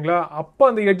வந்துடுது இல்லைங்களா, அப்போ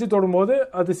அந்த எட்ஜு தொடும்போது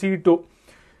அது C2.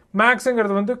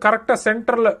 மேக்ஸுங்கிறது வந்து கரெக்டாக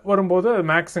சென்டரில் வரும்போது அது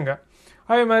மேக்ஸுங்க.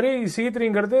 அதே மாதிரி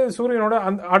C3ங்கிறது சூரியனோட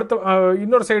அடுத்த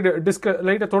இன்னொரு சைடு டிஸ்க்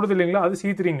லைட்டை தொடுது இல்லைங்களா, அது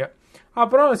C3ங்க.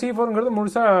 அப்புறம் C4ங்கிறது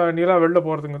முழுசாக நிலா வெளில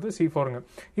போகிறதுங்கிறது C4ங்க.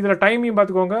 இதில் டைமிங்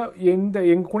பார்த்துக்கோங்க.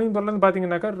 எங்கள் குனியமுத்தூர்லேருந்து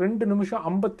பார்த்தீங்கன்னாக்கா 2 நிமிஷம்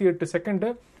 58 செகண்டு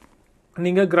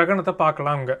நீங்கள் கிரகணத்தை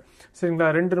பார்க்கலாங்க. சரிங்களா?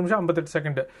 2 நிமிஷம் 58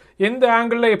 செகண்டு. எந்த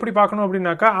ஆங்கிளில் எப்படி பார்க்கணும்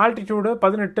அப்படின்னாக்கா ஆல்டிடியூடு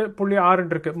 18.6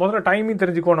 இருக்குது. முதல்ல டைமிங்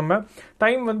தெரிஞ்சுக்கோ. நம்ம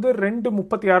டைம் வந்து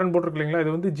 2:36 போட்டிருக்கு இல்லைங்களா,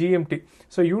 இது வந்து GMT.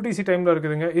 ஸோ UTC டைமில்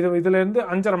இருக்குதுங்க. இதுலேருந்து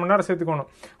 5.5 மணி நேரம் சேர்த்துக்கணும்.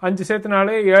 5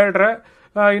 சேர்த்துனாலே 7.5,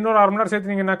 இன்னொரு 1/2 மணி நேரம்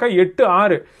சேர்த்துனீங்கன்னாக்கா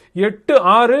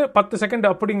 8:6 10 செகண்ட்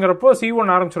அப்படிங்கிறப்போ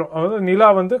C1 ஆரம்பிச்சிடும். அதாவது நிலா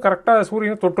வந்து கரெக்டாக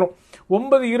சூரியனை தொட்டுரும்.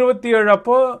 9:27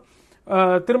 அப்போ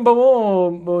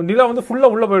திரும்பவும் நிலா வந்து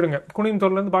ஃபுல்லாக உள்ளே போயிடுங்க.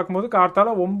 குனியமுத்தூர்லேருந்து பார்க்கும்போது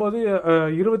கார்த்தால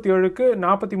 9:27க்கு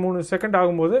 43 செகண்ட்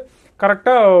ஆகும்போது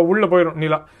கரெக்டாக உள்ளே போயிடும்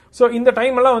நிலா. ஸோ இந்த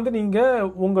டைம் எல்லாம் வந்து நீங்கள்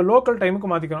உங்கள் லோக்கல் டைமுக்கு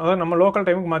மாற்றிக்கணும். அதாவது நம்ம லோக்கல்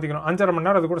டைமுக்கு மாற்றிக்கணும். 5.5 மணி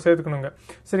நேரம் அது கூட சேர்த்துக்கணுங்க.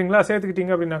 சரிங்களா?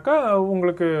 சேர்த்துக்கிட்டீங்க அப்படின்னாக்கா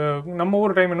உங்களுக்கு நம்ம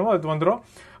ஊர் டைம் என்னவோ அது வந்துடும்.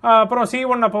 அப்புறம்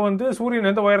C1 அப்போ வந்து சூரியன்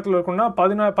எந்த உயரத்தில் இருக்குன்னா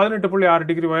 18.6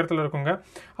 டிகிரி உயரத்தில் இருக்குங்க.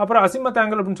 அப்புறம் அசிமத்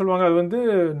ஆங்கிள் அப்படின்னு சொல்லுவாங்க. அது வந்து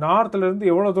நார்த்துலேருந்து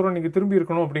எவ்வளோ தூரம் நீங்கள் திரும்பி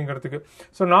இருக்கணும் அப்படிங்கிறதுக்கு.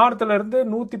 ஸோ நார்த்துலேருந்து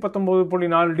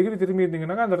 119.4 டிகிரி திரும்பி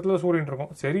இருந்தீங்கன்னாக்கா அந்த இடத்துல சூரியன்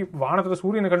இருக்கும். சரி, வானத்தில்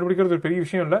சூரியனை கண்டுபிடிக்கிறது ஒரு பெரிய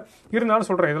விஷயம் இல்லை, இருந்தாலும்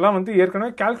சொல்கிறேன். இதெல்லாம் வந்து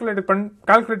ஏற்கனவே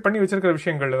கால்குலேட் பண்ணி வச்சிருக்கிற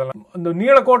விஷயங்கள். இதெல்லாம் அந்த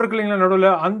நீல கோட் இருக்கு இல்லைங்களா நடுவில்,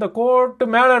 அந்த கோட்டு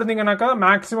மேலே இருந்தீங்கன்னாக்கா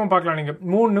மேக்ஸிமம் பார்க்கலாம் நீங்கள்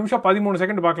 3 நிமிஷம் 13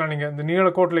 செகண்ட் பார்க்கலாம். நீங்கள் இந்த நீல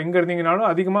கோட்டில் எங்கே இருந்தீங்கனாலும்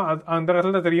அதிகமாக அந்த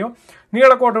இடத்துல தெரியும்.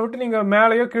 நீல கோட்டை விட்டு நீங்கள்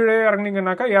மேலேயோ கீழே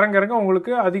இறங்குனீங்கன்னாக்கா இறங்க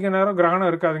உங்களுக்கு அதிக நேரம் கிரகணம்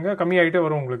இருக்காதுங்க, கம்மியாகிட்டே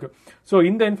வரும் உங்களுக்கு. ஸோ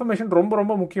இந்த இன்ஃபர்மேஷன் ரொம்ப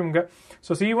ரொம்ப முக்கியங்க.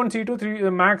 So C1, C2,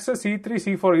 maths, C3,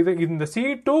 C4 இந்த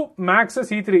C2 மேக்ஸ்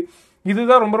C3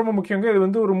 இதுதான் ரொம்ப ரொம்ப முக்கியங்க. இது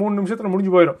வந்து ஒரு 3 நிமிஷத்துல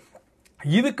முடிஞ்சு போயிடும்.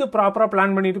 இதுக்கு ப்ராப்பரா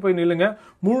பிளான் பண்ணிட்டு போய் நில்லுங்க.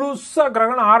 முழுசா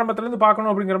கிரகணம் ஆரம்பத்துல இருந்து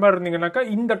பார்க்கணும் அப்படிங்கிற மாதிரி இருந்தீங்கன்னாக்கா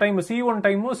இந்த டைம் C1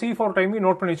 டைமும் C4 டைமையும்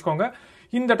நோட் பண்ணி வச்சுக்கோங்க.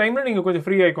 இந்த டைம்ல நீங்க கொஞ்சம்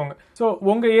ஃப்ரீ ஆயிக்கோங்க. ஸோ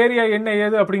உங்க ஏரியா என்ன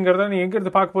ஏது அப்படிங்கறத நீங்க எங்க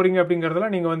இருந்து பார்க்க போறீங்க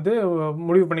அப்படிங்கறதெல்லாம் நீங்க வந்து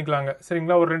முடிவு பண்ணிக்கலாங்க.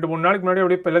 சரிங்களா? ஒரு 2-3 நாளைக்கு முன்னாடி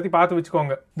அப்படியே எல்லாத்தையும் பார்த்து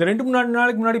வச்சுக்கோங்க. இந்த 2-3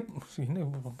 நாளைக்கு முன்னாடி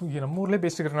நம்ம ஊர்லயே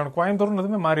பேசிக்கிறேன். நான்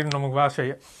கோயம்புத்தூர்னதுமே மாறிடும் நமக்கு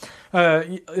பாஷையை.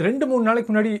 2-3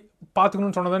 நாளைக்கு முன்னாடி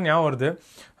பார்த்துக்கணும்னு சொன்னதான் ஞாபகம் வருது.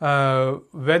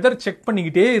 வெதர் செக்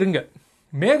பண்ணிக்கிட்டே இருங்க.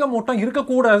 மேகமூட்டம்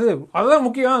இருக்கக்கூடாது, அதுதான்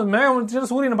முக்கியம்.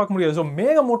 மேகமூட்டம் சூரியனை பார்க்க முடியாது. ஸோ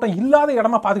மேகமூட்டம் இல்லாத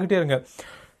இடமா பார்த்துக்கிட்டே இருங்க.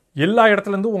 எல்லா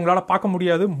இடத்துல இருந்து உங்களால் பார்க்க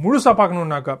முடியாது. முழுசா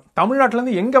பார்க்கணும்னாக்கா தமிழ்நாட்டில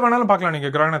இருந்து எங்க வேணாலும் பார்க்கலாம் நீங்க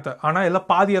கிரகணத்தை. ஆனால் எல்லாம்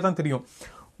பாதியாக தான் தெரியும்.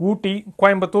 ஊட்டி,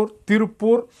 கோயம்புத்தூர்,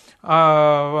 திருப்பூர்,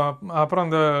 அப்புறம்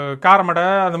அந்த காரமடை,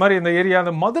 அந்த மாதிரி இந்த ஏரியா,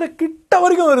 அந்த மதுரை கிட்ட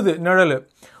வரைக்கும் வருது நிழல்.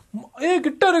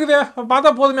 கிட்ட இருக்குதே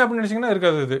பார்த்தா போதுமே அப்படின்னு நினைச்சீங்கன்னா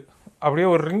இருக்காது. இது அப்படியே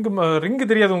ஒரு ரிங்கு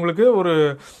தெரியாது உங்களுக்கு. ஒரு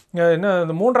என்ன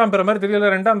இந்த 3ஆம் பிற மாதிரி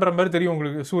தெரியல, 2ஆம் பிற மாதிரி தெரியும்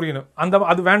உங்களுக்கு சூரியன்.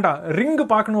 அது வேண்டாம். ரிங்கு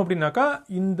பார்க்கணும் அப்படின்னாக்கா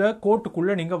இந்த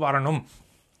கோட்டுக்குள்ள நீங்க வரணும்.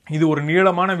 இது ஒரு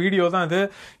நீளமான வீடியோ தான். இது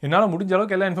என்னால் முடிஞ்ச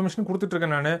அளவுக்கு எல்லா இன்ஃபர்மேஷனும் கொடுத்துட்டு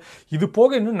இருக்கேன் நான். இது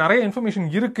போக இன்னும் நிறைய இன்ஃபர்மேஷன்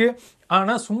இருக்கு.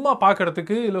 ஆனால் சும்மா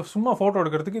பார்க்கறதுக்கு இல்லை சும்மா ஃபோட்டோ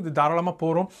எடுக்கிறதுக்கு இது தாராளமாக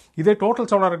போகிறோம். இதே டோட்டல்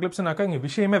சோலார் எக்லிப்ஸ்னாக்கா இங்கே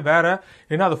விஷயமே வேற.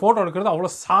 ஏன்னா அது ஃபோட்டோ எடுக்கிறது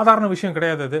அவ்வளோ சாதாரண விஷயம்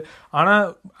கிடையாது அது.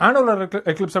 ஆனால் ஆனுவலர்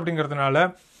எக்லிப்ஸ் அப்படிங்கிறதுனால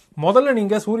முதல்ல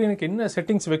நீங்க சூரியனுக்கு என்ன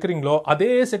செட்டிங்ஸ் வைக்கிறீங்களோ அதே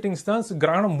செட்டிங்ஸ் தான்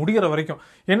கிரகணம் முடிகிற வரைக்கும்.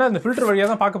 ஏன்னா இந்த ஃபில்டர் வழியா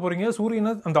தான் பார்க்க போறீங்க.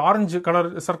 சூரியனை அந்த ஆரஞ்சு கலர்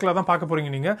சர்க்கிளா தான் பார்க்க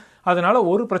போறீங்க நீங்க. அதனால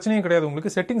ஒரு பிரச்சனையும் கிடையாது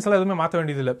உங்களுக்கு. செட்டிங்ஸ் எல்லாம் எதுவுமே மாற்ற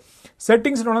வேண்டியது இல்லை.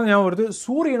 செட்டிங்ஸ் ஞாபகம் வருது,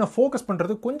 சூரியனை ஃபோக்கஸ்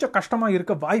பண்றது கொஞ்சம் கஷ்டமா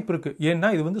இருக்க வாய்ப்பு இருக்கு. ஏன்னா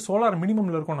இது வந்து சோலார்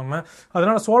மினிமம்ல இருக்கும் நம்ம.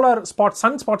 அதனால சோலார் ஸ்பாட்,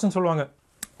 சன் ஸ்பாட்ஸ்ன்னு சொல்லுவாங்க.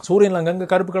 சூரியன்ல அங்கங்க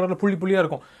கருப்பு கலர்ல புள்ளியா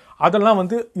இருக்கும். அதெல்லாம்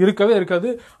வந்து இருக்கவே இருக்காது.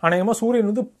 அநேகமா சூரியன்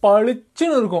வந்து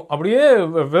பளிச்சுன்னு இருக்கும். அப்படியே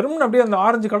வெறும் அப்படியே அந்த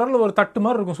ஆரஞ்சு கலர்ல ஒரு தட்டு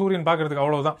மாதிரி இருக்கும் சூரியன் பார்க்கறதுக்கு.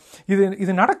 அவ்வளவுதான்.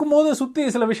 இது நடக்கும்போது சுத்தி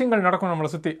சில விஷயங்கள் நடக்கும்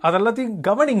நம்மளை சுத்தி. அதெல்லாத்தையும்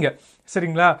கவனிங்க.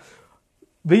 சரிங்களா?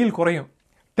 வெயில் குறையும்,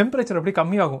 டெம்பரேச்சர் அப்படியே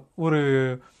கம்மியாகும். ஒரு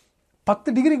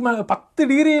 10 டிகிரிக்கு மேலே, 10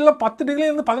 டிகிரியில 10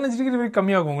 டிகிரிலேருந்து 15 டிகிரி வரைக்கும்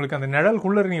கம்மியாகும் உங்களுக்கு. அந்த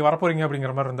நிழலுக்குள்ள நீங்க வரப்போறீங்க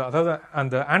அப்படிங்கிற மாதிரி இருந்தா, அதாவது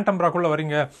அந்த ஆண்டம்பராக்குள்ள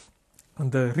வரீங்க,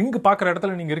 அந்த ரிங்கு பார்க்குற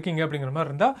இடத்துல நீங்கள் இருக்கீங்க அப்படிங்கிற மாதிரி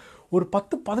இருந்தால் ஒரு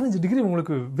 10-15 டிகிரி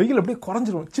உங்களுக்கு வெயில் அப்படியே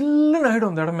குறைஞ்சிரும். சில்லுன்னு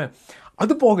ஆகிடும் அந்த இடமே.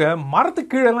 அது போக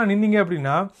மரத்துக்கு கீழெல்லாம் நின்னீங்க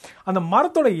அப்படின்னா அந்த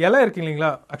மரத்தோட இலை இருக்கு இல்லைங்களா?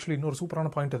 ஆக்சுவலி இன்னொரு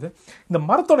சூப்பரான பாயிண்ட் அது. இந்த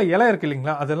மரத்தோட இலை இருக்கு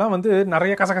இல்லைங்களா? அதெல்லாம் வந்து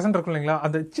நிறைய கசகசன்னு இருக்கும் இல்லைங்களா?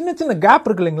 அந்த சின்ன சின்ன கேப்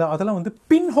இருக்கு இல்லைங்களா? அதெல்லாம் வந்து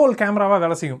பின் ஹோல் கேமராவாக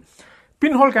வேலை செய்யும்.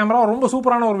 பின் ஹோல் கேமரா ரொம்ப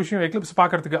சூப்பரான ஒரு விஷயம் எக்லிப்ஸ்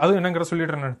பார்க்கறதுக்கு. அது என்னங்கிற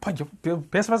சொல்லிடுறேன் நான்.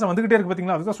 பேச வந்துகிட்டே இருக்கு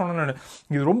பார்த்தீங்களா? அதுதான் சொன்னேன் நான்.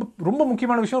 இது ரொம்ப ரொம்ப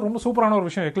முக்கியமான விஷயம், ரொம்ப சூப்பரான ஒரு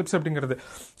விஷயம் எக்லிப்ஸ் அப்படிங்கிறது.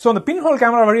 ஸோ அந்த பின் ஹோல்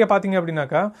கேமரா வழியாக பார்த்தீங்க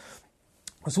அப்படின்னாக்கா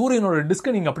சூரியனோட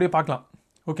டிஸ்கை நீங்கள் அப்படியே பார்க்கலாம்.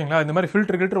 ஓகேங்களா? இந்த மாதிரி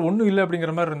ஃபில்டர் ஒன்றும் இல்லை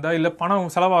அப்படிங்கிற மாதிரி இருந்தால், இல்லை பணம்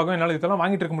செலவாகும், என்னால் இதெல்லாம்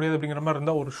வாங்கிட்டு இருக்க முடியாது அப்படிங்கிற மாதிரி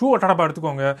இருந்தால், ஒரு ஷூ அட்டடப்பா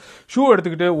எடுத்துக்கோங்க. ஷூ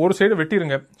எடுத்துக்கிட்டு ஒரு சைடு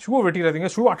வெட்டிடுங்க. ஷூவை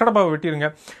வெட்டிடாதீங்க, ஷூ அட்டடப்பாவை வெட்டிடுங்க.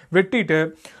 வெட்டிட்டு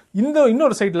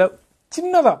இன்னொரு சைடில்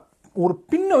சின்னதாக ஒரு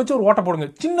பின்னை வச்சு ஒரு ஓட்டை போடுங்க.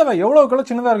 சின்னதாக எவ்வளோக்குள்ள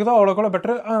சின்னதாக இருக்குதோ அவ்வளோக்குள்ள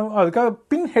பெட்டர். அதுக்காக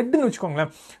பின் ஹெட்னு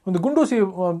வச்சுக்கோங்களேன். இந்த குண்டூசி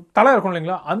தலை இருக்கும்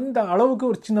இல்லைங்களா? அந்த அளவுக்கு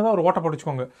ஒரு சின்னதாக ஒரு ஓட்டை போட்டு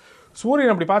வச்சுக்கோங்க.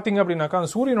 சூரியன் அப்படி பார்த்தீங்க அப்படின்னாக்கா அந்த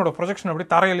சூரியனோட ப்ரொஜெக்ஷன் அப்படி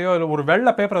தரையிலையோ இல்லை ஒரு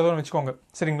வெள்ளை பேப்பர் ஏதோ வச்சுக்கோங்க.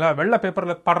 சரிங்களா? வெள்ளை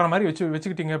பேப்பரில் படுற மாதிரி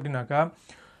வச்சுக்கிட்டீங்க அப்படின்னாக்கா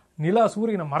நிலா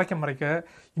சூரியனை மறைக்க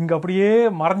இங்கே அப்படியே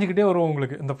மறைஞ்சிக்கிட்டே வரும்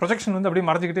உங்களுக்கு. இந்த ப்ரொஜெக்ஷன் வந்து அப்படியே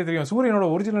மறைஞ்சிக்கிட்டே தெரியும். சூரியனோட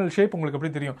ஒரிஜினல் ஷேப் உங்களுக்கு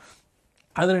அப்படியே தெரியும்.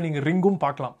 அதில் நீங்கள் ரிங்கும்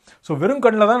பார்க்கலாம். ஸோ வெறும்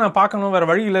கண்ணில் தான் நான் பார்க்கணும், வேறு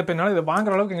வழி இல்லை, இப்போ என்னால் இதை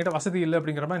வாங்குற அளவுக்கு எங்கிட்ட வசதி இல்லை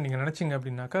அப்படிங்கிற மாதிரி நீங்கள் நினச்சிங்க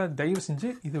அப்படின்னாக்கா தயவு செஞ்சு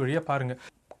இது வழியாக பாருங்கள்.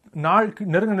 நாளுக்கு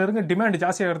நெருங்க டிமாண்ட்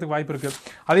ஜாஸ்தியாகிறதுக்கு வாய்ப்பு இருக்குது.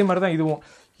 அதே மாதிரி தான் இதுவும்.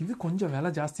 இது கொஞ்சம் விலை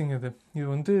ஜாஸ்திங்க. இது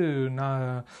வந்து நான்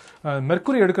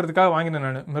மெர்க்குரி எடுக்கிறதுக்காக வாங்கினேன்.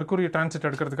 நான் மெர்க்குரி டிரான்சிட்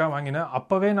எடுக்கிறதுக்காக வாங்கினேன்.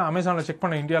 அப்போவே நான் அமேசானில் செக்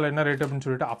பண்ணேன் இந்தியாவில் என்ன ரேட் அப்படின்னு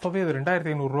சொல்லிட்டு. அப்போவே அது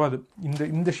 2500 ரூபா. அது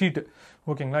இந்த ஷீட்டு.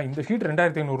 ஓகேங்களா? இந்த ஷீட்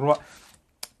 2500 ரூபா.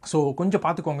 ஸோ கொஞ்சம்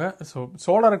பார்த்துக்கோங்க. ஸோ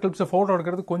சோலார் எக்லிப்ஸை ஃபோட்டோ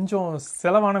எடுக்கிறது கொஞ்சம்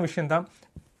செலவான விஷயந்தான்.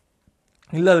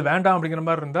 இல்லை அது வேண்டாம் அப்படிங்கிற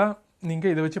மாதிரி இருந்தால்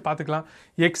நீங்கள் இதை வச்சு பார்த்துக்கலாம்.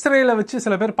 எக்ஸ்ரேயில் வச்சு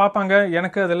சில பேர் பார்ப்பாங்க.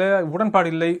 எனக்கு அதில் உடன்பாடு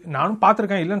இல்லை. நானும்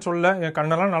பார்த்துருக்கேன், இல்லைன்னு சொல்லலை. என்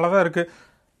கண்ணெல்லாம் நல்லா தான் இருக்குது.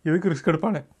 எதுக்கு ரிஸ்க்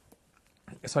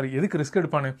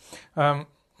எடுப்பானே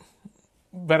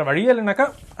வேறு வழியே இல்லைனாக்கா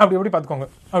அப்படி பார்த்துக்கோங்க.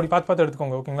 அப்படி பார்த்து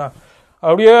எடுத்துக்கோங்க. ஓகேங்களா?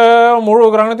 அப்படியே முழு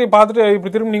கிரகணத்தையும் பார்த்துட்டு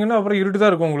இப்படி திரும்பினீங்கன்னா அப்புறம் இருட்டு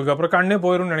தான் இருக்கும் உங்களுக்கு. அப்புறம் கண்ணே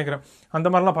போயிடும்னு நினைக்கிறேன். அந்த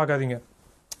மாதிரிலாம் பார்க்காதீங்க.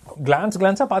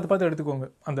 கிளான்ஸாக பார்த்து எடுத்துக்கோங்க.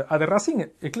 அதை ரசிங்க.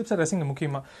 எக்லிப்ஸை ரசிங்க.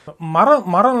 முக்கியமாக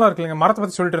மரம்லாம் இருக்கு இல்லைங்க? மரத்தை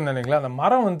பற்றி சொல்லிட்டு இருந்தேன் இல்லைங்களா? அந்த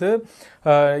மரம் வந்து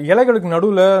இலைகளுக்கு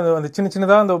நடுவில் அந்த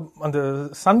சின்னதாக அந்த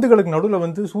சந்துகளுக்கு நடுவில்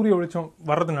வந்து சூரிய வெளிச்சம்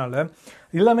வர்றதுனால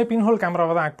எல்லாமே பின்ஹோல்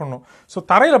கேமராவை தான் ஆக்ட் பண்ணும். ஸோ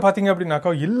தரையில் பார்த்தீங்க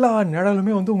அப்படின்னாக்கா எல்லா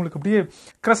நிழலுமே வந்து உங்களுக்கு அப்படியே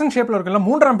கிரசன்ட் ஷேப்பில் இருக்குல்ல,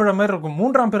 3ஆம் பிறை மாதிரி இருக்கும்.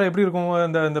 3ஆம் பிறை எப்படி இருக்கும்,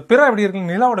 அந்த பிறை எப்படி இருக்கும்,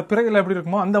 நிலாவோட பிறைகள் எப்படி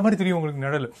இருக்குமோ அந்த மாதிரி தெரியும் உங்களுக்கு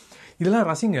நிழல். இதெல்லாம்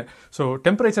ரசிங்க. ஸோ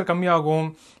டெம்பரேச்சர் கம்மியாகும்,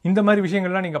 இந்த மாதிரி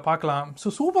விஷயங்கள்லாம் நீங்கள் பார்க்கலாம். ஸோ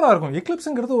சூப்பராக இருக்கும்.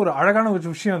 எக்லிப்ஸுங்கிறது ஒரு அழகான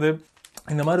ஒரு விஷயம். அது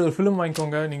இந்த மாதிரி ஒரு ஃபிலிம்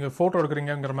வாங்கிக்கோங்க நீங்கள் ஃபோட்டோ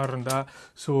எடுக்கிறீங்கிற மாதிரி இருந்தால்.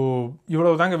 ஸோ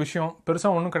இவ்வளோ தாங்க விஷயம்,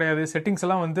 பெருசாக ஒன்றும் கிடையாது. செட்டிங்ஸ்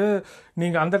எல்லாம் வந்து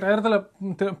நீங்கள் அந்த நேரத்தில்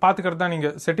பார்த்துக்கிறது தான்.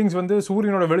 நீங்கள் செட்டிங்ஸ் வந்து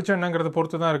சூரியனோட வெளிச்சம் என்னங்கிறத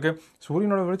பொறுத்து தான் இருக்குது.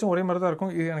 சூரியனோட வெளிச்சம் ஒரே மாதிரி தான்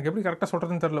இருக்கும். இது எனக்கு எப்படி கரெக்டாக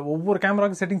சொல்கிறதுன்னு தெரியல, ஒவ்வொரு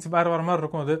கேமராவுக்கு செட்டிங்ஸ் வேறு வேறு மாதிரி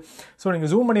இருக்கும் அது. ஸோ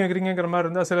நீங்கள் ஜூம் பண்ணி வைக்கிறீங்கிற மாதிரி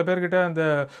இருந்தால் சில பேர்கிட்ட அந்த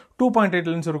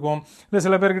 2.8 லென்ஸ் இருக்கும், இல்லை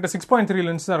சில பேர்கிட்ட 6.3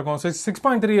 லென்ஸ் தான் இருக்கும்.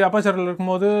 6.3 அப்பச்சரில்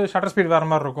இருக்கும்போது ஷட்டர் ஸ்பீட்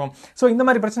வேறு மாதிரி இருக்கும். ஸோ இந்த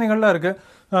மாதிரி பிரச்சனைகள்லாம் இருக்குது.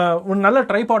 ஒரு நல்ல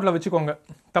ட்ரைபாடில் வச்சுக்கோங்க,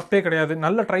 தப்பே கிடையாது.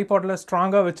 நல்ல ட்ரைபாடில்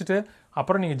ஸ்ட்ராங்காக வச்சுட்டு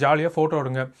அப்புறம் நீங்கள் ஜாலியாக ஃபோட்டோ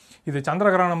எடுங்க. இது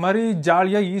சந்திரகிரகணம் மாதிரி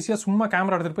ஜாலியாக ஈஸியாக சும்மா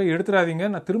கேமரா எடுத்துகிட்டு போய் எடுத்துடாதீங்க.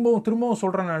 நான் திரும்பவும்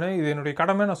சொல்கிறேன், நான் இது என்னுடைய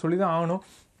கடமை, நான் சொல்லி தான் ஆகணும்.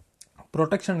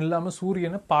 ப்ரொடெக்ஷன் இல்லாமல்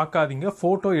சூரியனை பார்க்காதீங்க,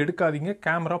 ஃபோட்டோ எடுக்காதீங்க,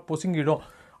 கேமரா பொசுங்கிடும்.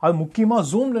 அது முக்கியமாக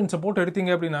ஜூம் லென்ஸை போட்டு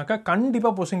எடுத்தீங்க அப்படின்னாக்கா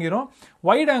கண்டிப்பாக பொசுங்கிடும்.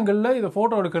 வைட் ஆங்கிளில் இதை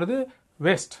ஃபோட்டோ எடுக்கிறது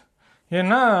வேஸ்ட்.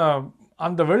 ஏன்னா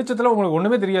அந்த வெளிச்சத்தில் உங்களுக்கு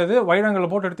ஒன்றுமே தெரியாது. வைட் ஆங்கிளில்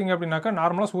போட்டு எடுத்தீங்க அப்படின்னாக்கா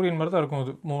நார்மலாக சூரியன் மாதிரி தான் இருக்கும்.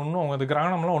 அது ஒன்றும் அது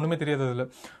கிரகணம்லாம் ஒன்றுமே தெரியாது. அதில்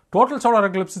டோட்டல் சோலார்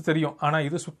எக்லிப்ஸ் தெரியும், ஆனால்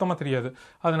இது சுத்தமாக தெரியாது.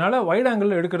 அதனால வைட்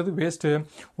ஆங்கிளில் எடுக்கிறது வேஸ்ட்டு.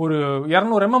 ஒரு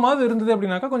 200 mm இருந்தது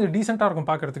அப்படின்னாக்கா கொஞ்சம் டீசெண்டாக இருக்கும்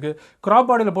பார்க்கறதுக்கு. கிராப்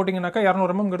பாடியில் போட்டிங்கனாக்கா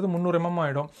 200 mmங்கிறது 300 mm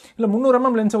ஆகிடும். இல்லை 300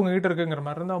 mm லென்ஸ் உங்ககிட்ட இருக்குங்கிற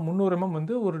மாதிரி இருந்தால் 300 mm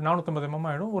வந்து ஒரு 450 mm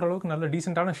ஆகிடும். ஓரளவுக்கு நல்ல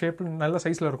டீசெண்டான ஷேப், நல்ல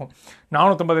சைஸில் இருக்கும்.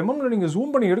 450 mm நீங்கள்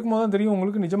ஜூம் பண்ணி எடுக்கும்போது தான் தெரியும்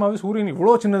உங்களுக்கு நிஜமாவே சூரியன்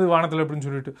இவ்வளோ சின்னது வானத்தில் அப்படின்னு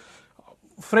சொல்லிட்டு.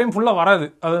 ஃப்ரேம் ஃபுல்லாக வராது.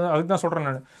 அதுக்கு தான் சொல்கிறேன்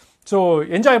நான். ஸோ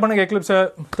என்ஜாய் பண்ணுங்கள் எக்லிப்ஸை.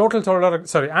 Total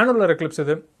annular Eclipse.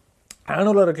 இது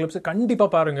ஆனுலர் எக்லிப்ஸ் கண்டிப்பாக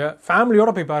பாருங்கள்,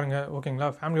 ஃபேமிலியோடு போய் பாருங்கள்.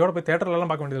 ஓகேங்களா, ஃபேமிலியோடு போய்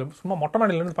தேட்டர்லலாம் பார்க்க வேண்டியதில்லை, சும்மா மொட்டை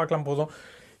மாடியிலேருந்து பார்க்கலாம் போதும்.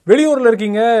 வெளியூரில்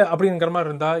இருக்கீங்க அப்படிங்கிற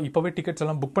மாதிரி இருந்தால் இப்போவே டிக்கெட்ஸ்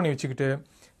எல்லாம் புக் பண்ணி வச்சுக்கிட்டு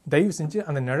தயவு செஞ்சு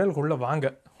அந்த நிழலுக்குள்ளே வாங்க.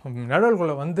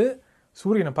 நிழலுக்குள்ளே வந்து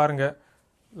சூரியனை பாருங்கள்,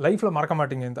 லைஃப்பில் மறக்க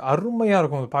மாட்டீங்க. இந்த அருமையாக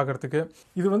இருக்கும் அது பார்க்குறதுக்கு.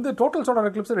 இது வந்து டோட்டல் சோலார்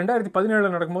எக்லிப்ஸ் 2017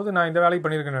 நடக்கும்போது நான் இந்த வேலையை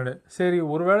பண்ணியிருக்கேன் நான். சரி,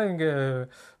 ஒருவேளை இங்கே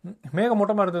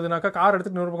மேகமூட்டமாக இருந்ததுனாக்கா கார்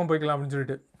எடுத்துகிட்டு இன்னொரு பக்கம் போய்க்கலாம் அப்படின்னு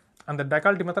சொல்லிட்டு. அந்த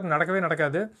டெக்கால்ட்டி மெத்தட் நடக்கவே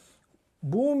நடக்காது.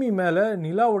 பூமி மேலே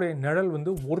நிலாவுடைய நிழல்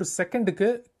வந்து ஒரு செகண்டுக்கு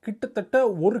கிட்டத்தட்ட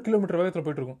 1 கிலோமீட்டர் வேகத்தில்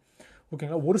போயிட்டுருக்கும்.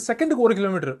 ஓகேங்களா, ஒரு செகண்டுக்கு 1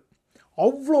 கிலோமீட்டர்,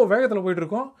 அவ்வளோ வேகத்தில்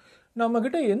போயிட்டுருக்கோம்.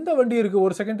 நம்மக்கிட்ட எந்த வண்டி இருக்குது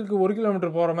 1 செகண்டுக்கு 1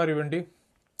 கிலோமீட்டர் போகிற மாதிரி வண்டி?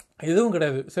 எதுவும்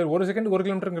கிடையாது. சரி, 1 செகண்டுக்கு 1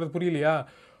 கிலோமீட்டருங்கிறது புரியலையா?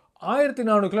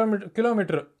 1400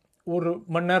 கிலோமீட்டர் 1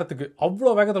 மணி நேரத்துக்கு,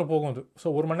 அவ்வளோ வேகத்தில் போகும் அது. ஸோ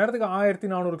 1 மணி நேரத்துக்கு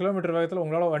 1400 கிலோமீட்டர் வேகத்தில்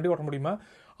உங்களால் வண்டி ஓட்ட முடியுமா?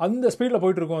 அந்த ஸ்பீடில்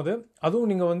போயிட்டு இருக்கும் அது.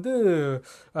 அதுவும் நீங்கள் வந்து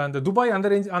அந்த துபாய் அந்த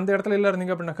ரேஞ்ச் அந்த இடத்துல எல்லாம்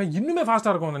இருந்தீங்க அப்படின்னாக்கா இன்னுமே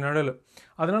ஃபாஸ்ட்டாக இருக்கும் அந்த நிழல்.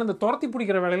 அதனால் இந்த துரத்தி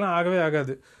பிடிக்கிற வேலையெல்லாம் ஆகவே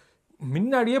ஆகாது.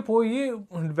 முன்னாடியே போய்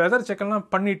வெதர் செக்கெல்லாம்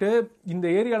பண்ணிவிட்டு இந்த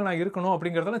ஏரியாவில் நான் இருக்கணும்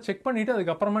அப்படிங்கிறதெல்லாம் செக் பண்ணிவிட்டு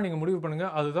அதுக்கப்புறமா நீங்கள் முடிவு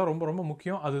பண்ணுங்கள். அதுதான் ரொம்ப ரொம்ப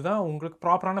முக்கியம். அதுதான் உங்களுக்கு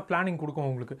ப்ராப்பரான பிளானிங் கொடுக்கும்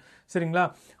உங்களுக்கு. சரிங்களா,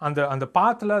 அந்த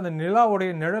பாத்தில், அந்த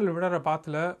நிலாவுடைய நிழல் விடுற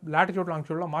பாத்தில் லேட்டிடியூட்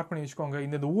லாங்கிடியூட்லாம் மார்க் பண்ணி வச்சுக்கோங்க.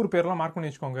 இந்த ஊர் பேர்லாம் மார்க்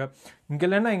பண்ணி வச்சுக்கோங்க. இங்கே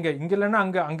இல்லைன்னா இங்கே இல்லைன்னா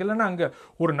அங்கே இல்லைன்னா அங்கே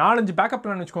ஒரு 4-5 பேக்கப்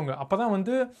பிளான் வச்சுக்கோங்க. அப்போ தான்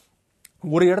வந்து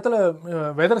ஒரு இடத்துல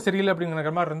வெதர் சரியில்லை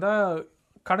அப்படிங்கிற மாதிரி இருந்தால்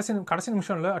கடைசி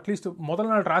நிமிஷம் இல்லை, அட்லீஸ்ட் முதல்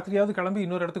நாள் ராத்திரியாவது கிளம்பி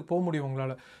இன்னொரு இடத்துக்கு போக முடியும்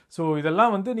உங்களால். ஸோ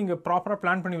இதெல்லாம் வந்து நீங்கள் ப்ராப்பராக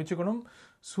பிளான் பண்ணி வச்சுக்கணும்.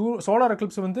 சோலார்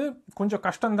எக்லிப்ஸ் வந்து கொஞ்சம்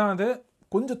கஷ்டம்தான், அது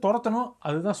கொஞ்சம் துரத்தணும்.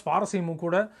 அதுதான் சுவாரஸ்யமும்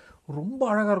கூட. ரொம்ப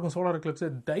அழகாக இருக்கும் சோலார் எக்லிப்ஸ்.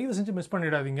 தயவு செஞ்சு மிஸ்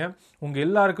பண்ணிடாதீங்க. உங்கள்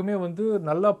எல்லாருக்குமே வந்து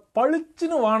நல்லா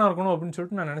பளிச்சுன்னு வானம் இருக்கணும் அப்படின்னு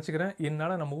சொல்லிட்டு நான் நினச்சிக்கிறேன்.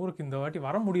 என்னால் நம்ம ஊருக்கு இந்த வாட்டி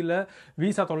வர முடியல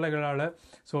வீசா தொல்லைகளால்.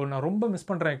 ஸோ நான் ரொம்ப மிஸ்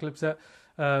பண்ணுறேன் எக்லிப்ஸை.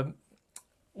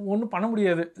 ஒன்றும் பண்ண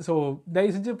முடியாது. ஸோ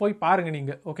தயவு செஞ்சு போய் பாருங்கள்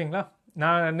நீங்கள். ஓகேங்களா,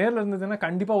 நான் நேரில் இருந்ததுன்னா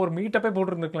கண்டிப்பாக ஒரு மீட்டப்பே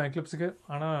போட்டுருந்துருக்கலாம் எக்லிப்ஸுக்கு,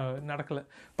 ஆனால் நடக்கலை.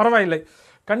 பரவாயில்லை,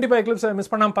 கண்டிப்பாக எக்லிப்ஸை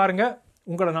மிஸ் பண்ணாமல் பாருங்கள்.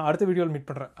 உங்களை நான் அடுத்த வீடியோவில் மீட்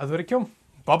பண்ணுறேன். அது வரைக்கும்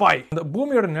பாபாய். இந்த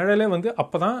பூமியோட நிழலே வந்து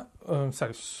அப்போ தான்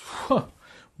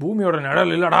பூமியோட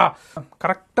நிழல் இல்லைடா,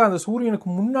 கரெக்டாக அந்த சூரியனுக்கு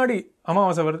முன்னாடி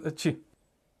அமாவாசை வருச்சு.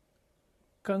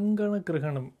 கங்கண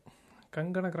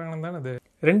கிரகணம் தானே அது.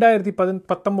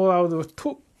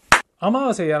 2019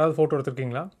 அமாவாசை யாராவது ஃபோட்டோ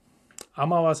எடுத்துருக்கீங்களா?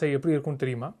 அமாவாசை எப்படி இருக்கும்னு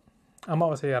தெரியுமா?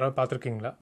 அமாவாசை யாராவது பார்த்துருக்கீங்களா?